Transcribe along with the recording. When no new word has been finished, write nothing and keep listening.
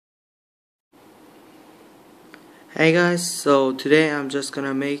Hey guys, so today I'm just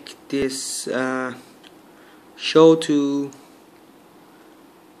gonna make this show to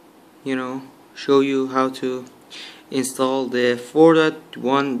show you how to install the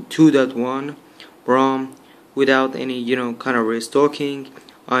 4.1 2.1 ROM without any kind of restocking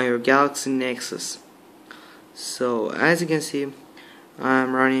on your Galaxy Nexus. So as you can see,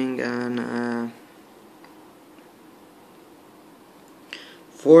 I'm running an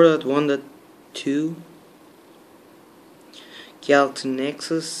 4.1.2 Galaxy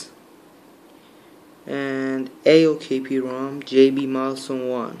Nexus and AOKP ROM JB Milestone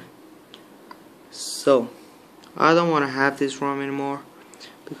 1. So I don't want to have this ROM anymore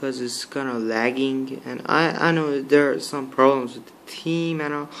because it's kind of lagging, and I know there are some problems with the theme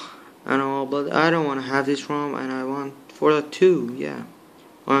and all, but I don't want to have this ROM, and I want 4.2, yeah,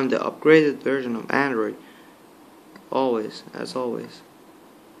 on the upgraded version of Android, always, as always.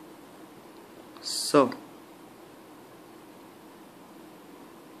 So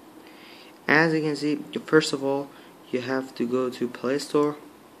as you can see, first of all, you have to go to Play Store.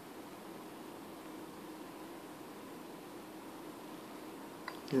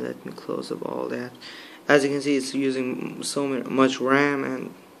 Let me close up all that. As you can see, it's using so much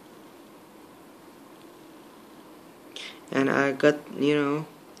RAM, and I got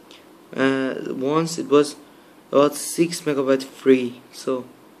once it was about 6 MB free, so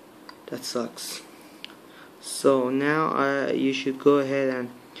that sucks. So now you should go ahead and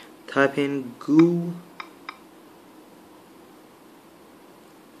type in goo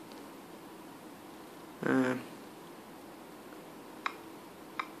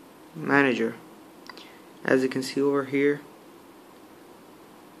manager. As you can see over here,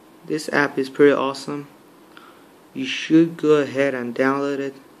 this app is pretty awesome. You should go ahead and download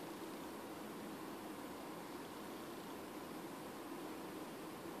it.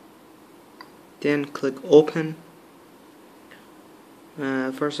 Then click open.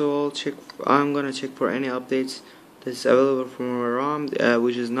 First of all, I'm gonna check for any updates that's available from my ROM,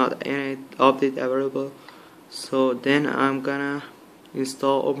 which is not any update available. So then I'm gonna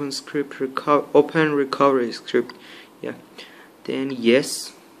install Open Recovery Script. Yeah. Then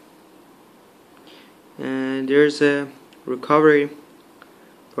yes. And there's a recovery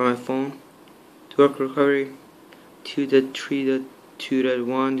for my phone. Twerk recovery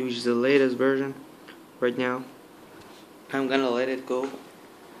 2.3.2.1, which is the latest version right now. I'm gonna let it go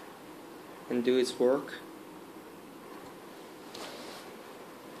and do its work.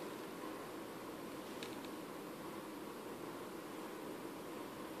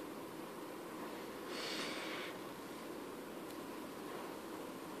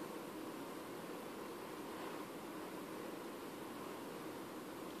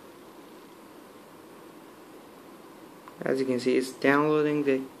 As you can see, it's downloading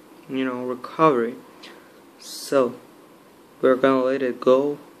the recovery. So we're gonna let it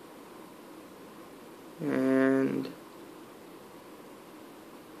go, and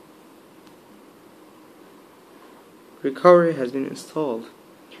recovery has been installed.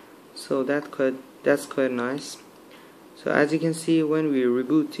 So that's quite nice. So as you can see, when we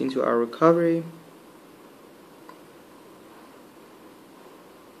reboot into our recovery,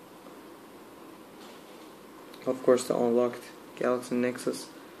 of course, the unlocked Galaxy Nexus,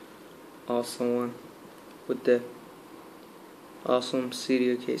 awesome one with the awesome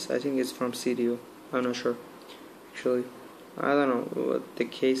CDO case. I think it's from CDO. I'm not sure. Actually, I don't know what the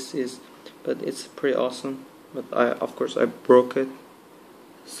case is, but it's pretty awesome. But of course, I broke it,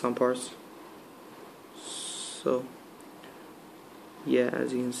 some parts. So yeah,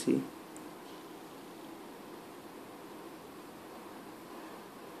 as you can see.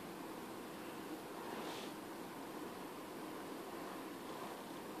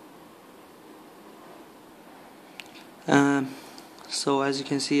 So as you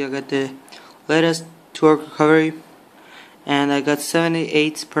can see, I got the latest twerk recovery, and I got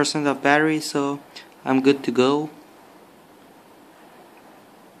 78% of battery, so I'm good to go.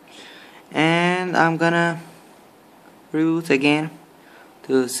 And I'm gonna reboot again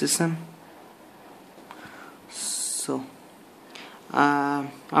to the system. So I'm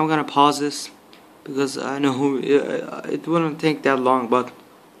gonna pause this because I know it wouldn't take that long, but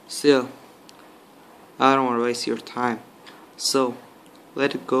still, I don't want to waste your time. So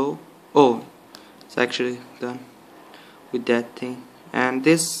let it go. Oh, it's actually done with that thing, and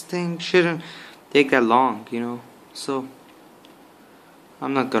this thing shouldn't take that long, so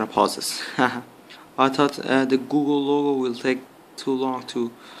I'm not gonna pause this. I thought the Google logo will take too long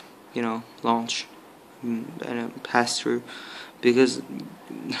to launch and pass through, because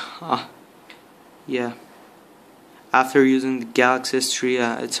yeah, after using the Galaxy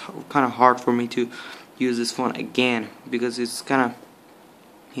S3, it's kind of hard for me to use this phone again because it's kind of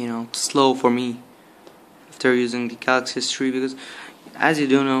slow for me after using the Galaxy S3, because as you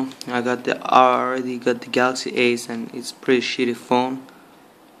do know, I already got the Galaxy Ace and it's pretty shitty phone,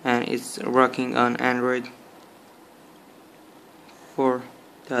 and it's working on Android for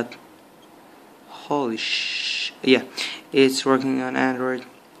that. Holy yeah, it's working on Android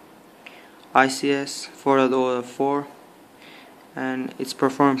ICS 4.0.4, and it's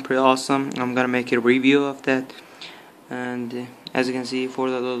performing pretty awesome. I'm gonna make a review of that. And as you can see,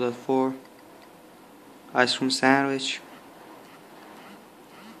 4.0.4 ice cream sandwich.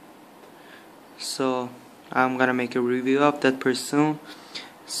 So I'm gonna make a review of that pretty soon.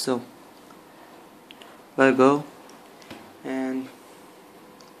 So let's go. And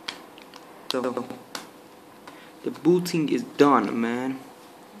so the booting is done, man.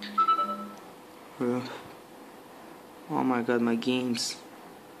 Oh my god, my games.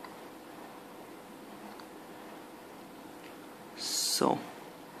 So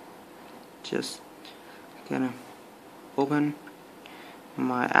just gonna open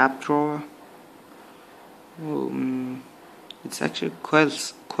my app drawer. It's actually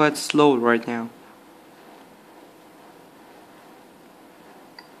quite slow right now.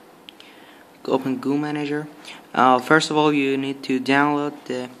 Open Goo Manager. First of all, you need to download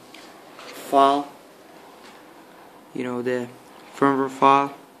the file, the firmware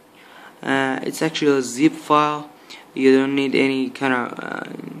file. It's actually a zip file. You don't need any kind of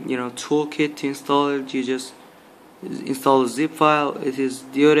toolkit to install it. You just install the zip file. It is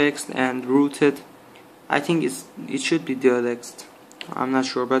deodexed and rooted. I think it should be deodexed. I'm not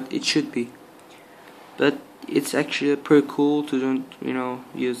sure, but it should be. But it's actually pretty cool to don't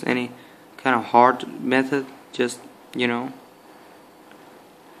use any kind of hard method. Just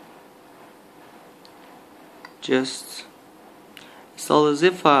install the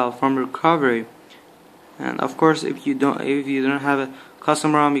zip file from recovery. And of course, if you don't have a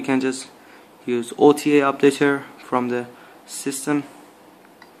custom ROM, you can just use OTA updater from the system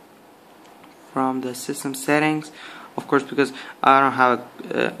settings. Of course, because I don't have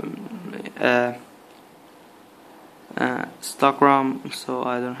a stock ROM, so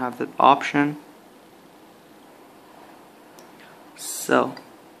I don't have that option. So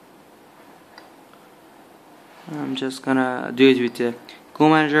I'm just gonna do it with the Goo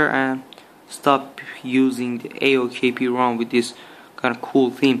Manager and stop using the AOKP ROM with this kind of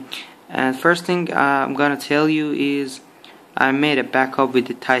cool theme. And first thing I'm gonna tell you is I made a backup with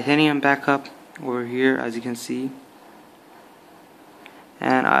the titanium backup over here, as you can see,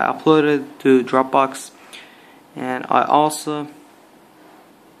 and I uploaded to Dropbox. And I also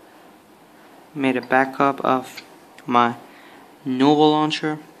made a backup of my Nova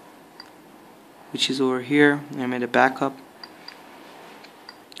launcher, which is over here. I made a backup.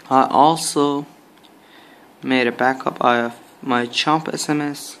 I also made a backup of my Chomp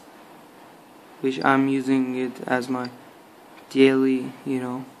SMS, which I'm using it as my daily,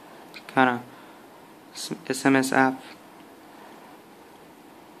 kind of SMS app.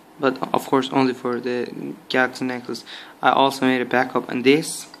 But of course only for the Galaxy Nexus. I also made a backup on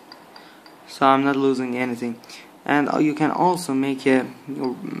this, so I'm not losing anything. And you can also make a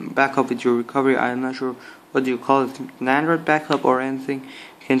backup with your recovery. I'm not sure what do you call it, an Android backup or anything.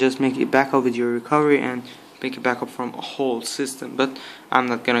 You can just make a backup with your recovery and make a backup from a whole system. But I'm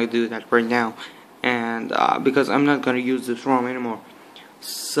not gonna do that right now, and because I'm not gonna use this ROM anymore.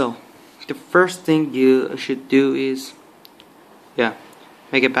 So the first thing you should do is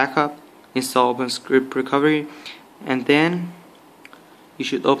make a backup, install OpenScript Recovery, and then you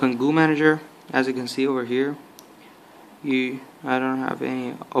should open Goo Manager. As you can see over here, I don't have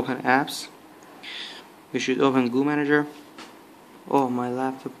any open apps. You should open Goo Manager. Oh, my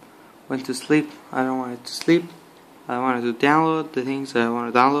laptop went to sleep. I don't want it to sleep. I wanted to download the things that I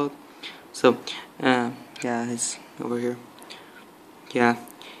want to download. So it's over here.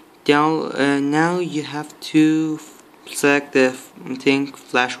 Now you have to select the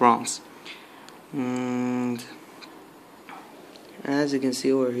flash ROMs, and as you can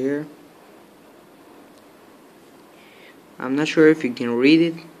see over here, I'm not sure if you can read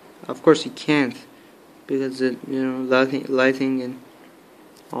it. Of course you can't, because the lighting and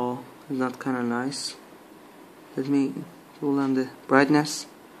all is not kind of nice. Let me pull on the brightness.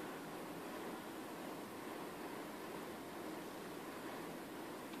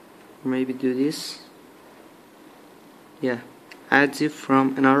 Or maybe do this. Add zip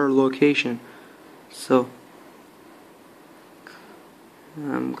from another location. So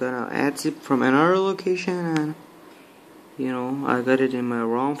I'm gonna add zip from another location, and I got it in my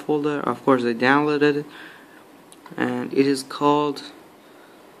ROM folder. Of course I downloaded it, and it is called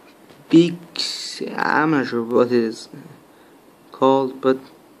See, I'm not sure what it is called, but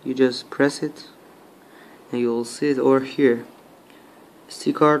you just press it and you'll see it over here.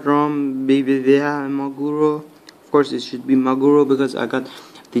 SD card ROM BBVA Maguro. Of course it should be Maguro because I got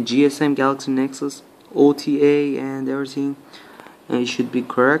the GSM Galaxy Nexus OTA and everything, and it should be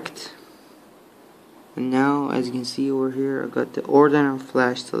correct. And now, as you can see over here, I got the ordinary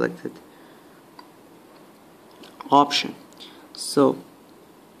flash selected option. So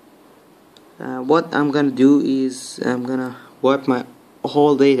what I'm gonna do is I'm gonna wipe my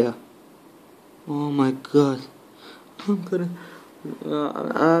whole data. Oh my god, I'm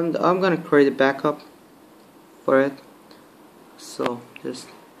gonna create a backup for it. So just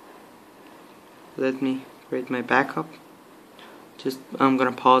let me create my backup. I'm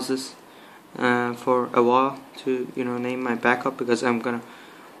gonna pause this for a while to name my backup, because I'm gonna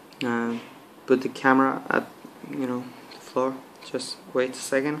put the camera at the floor. Just wait a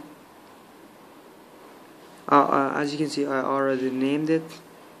second. As you can see, I already named it,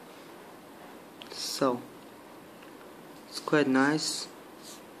 so it's quite nice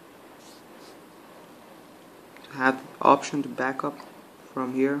to have the option to back up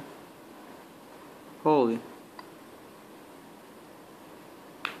from here. Holy,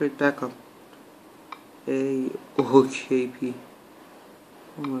 great backup. OKP.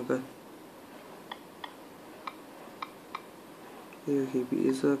 Oh my god. OKP,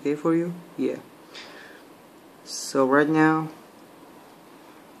 is it okay for you? Yeah. So right now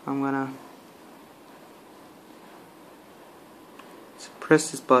I'm gonna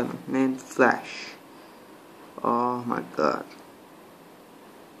press this button named flash. Oh my god.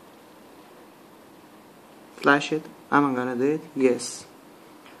 Flash it. Am I gonna do it? Yes.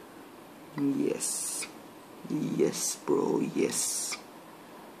 Yes. Yes, bro. Yes.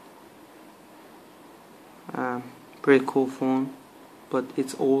 Pretty cool phone, but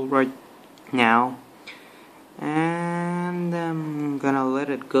it's all right now, and I'm gonna let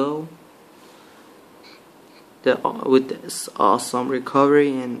it go. With this awesome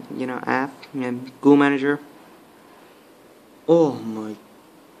recovery and app and Google Manager. Oh my,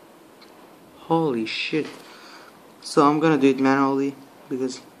 holy shit! So I'm gonna do it manually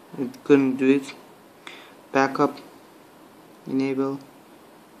because it couldn't do it. Backup, enable.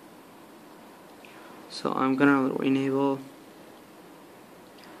 So I'm gonna enable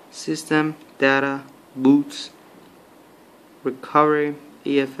system data boots recovery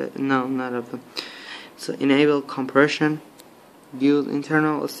EFS. No, not of them. So enable compression, build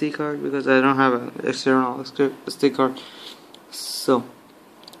internal SD card because I don't have an external SD card. So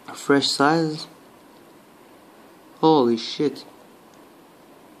fresh size. Holy shit!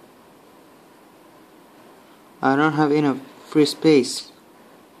 I don't have enough free space,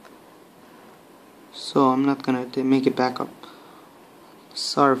 so I'm not gonna make it backup.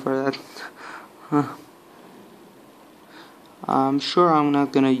 Sorry for that. I'm sure I'm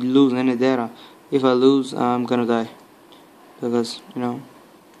not gonna lose any data. If I lose, I'm gonna die, because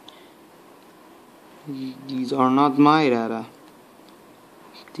these are not my data.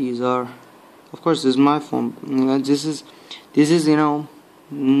 These are, of course, this is my phone. This is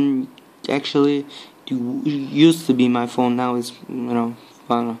actually used to be my phone. Now it's kind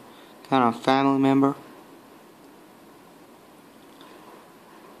of family member.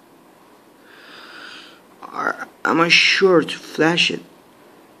 Am I sure to flash it?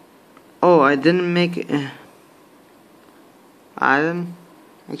 Oh, I didn't make it. I didn't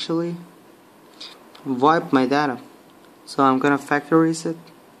actually wipe my data, so I'm gonna factory reset.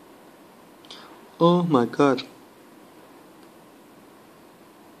 Oh my god.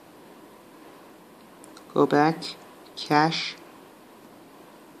 Go back, cache,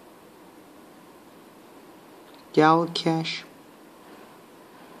 gal cache,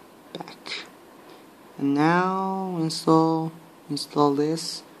 back, and now install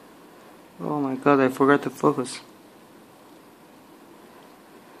this. Oh my god, I forgot to focus.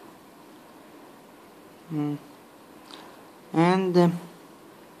 And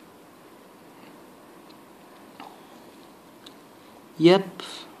yep,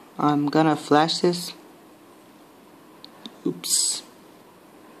 I'm gonna flash this. Oops.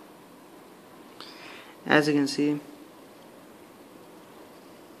 As you can see,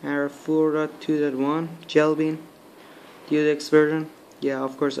 error 4.2.1 Jelbean DualX version. Yeah,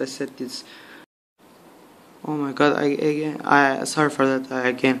 of course I said this. Oh my god, I sorry for that. I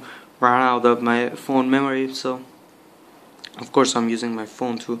again ran out of my phone memory, so of course I'm using my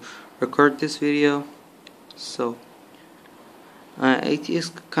phone to record this video. So it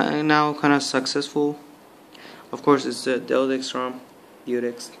is now kind of successful. Of course, it's the DualX ROM,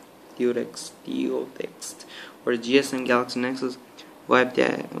 DualX, or the GSM Galaxy Nexus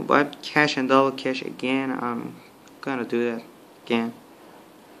wipe cache and double cache again. I'm gonna do that again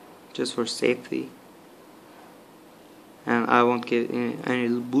just for safety, and I won't get any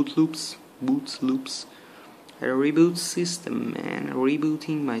boot loops. A reboot system, man.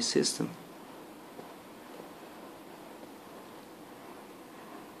 Rebooting my system.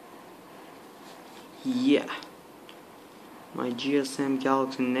 Yeah, my GSM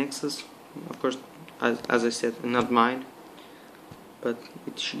Galaxy Nexus, of course, as I said, not mine, but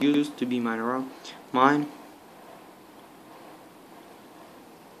it used to be mine.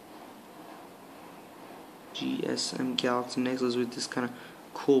 GSM Galaxy Nexus with this kind of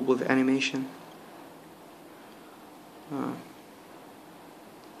cool with animation. Oh.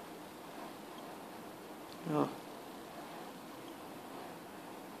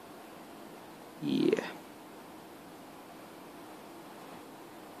 Yeah.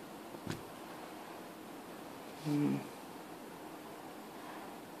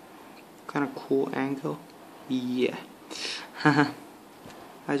 Kind of cool angle. Yeah.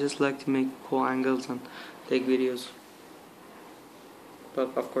 I just like to make cool angles and take videos.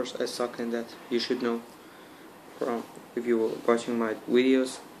 But of course I suck in that. You should know from if you were watching my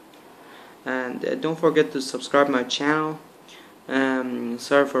videos. And don't forget to subscribe my channel.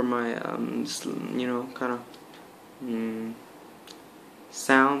 Sorry for my kind of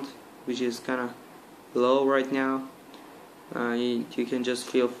sound, which is kind of low right now. You can just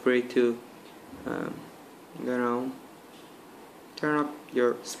feel free to turn up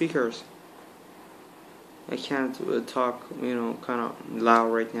your speakers. I can't talk kind of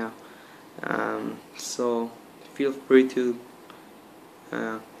loud right now, so feel free to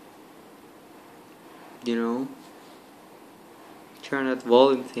turn that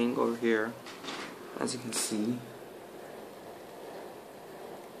volume thing over here, as you can see.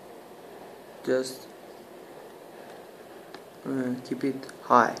 Just keep it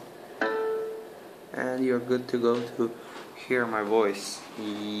high and you're good to go to hear my voice.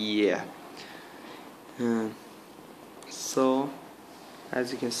 Yeah. So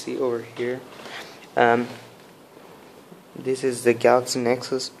as you can see over here, this is the Galaxy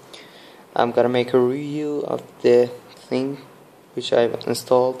Nexus. I'm gonna make a review of the thing which I've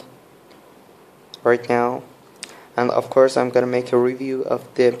installed right now, and of course I'm gonna make a review of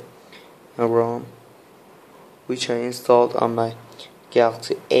the ROM which I installed on my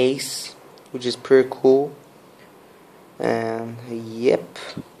Galaxy Ace, which is pretty cool. And yep,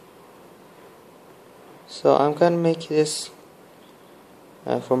 so I'm gonna make this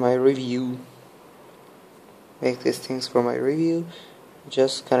for my review. Make these things for my review.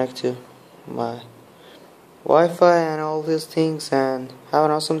 Just connect to my Wi-Fi and all these things, and have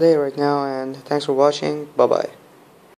an awesome day right now, and thanks for watching. Bye bye.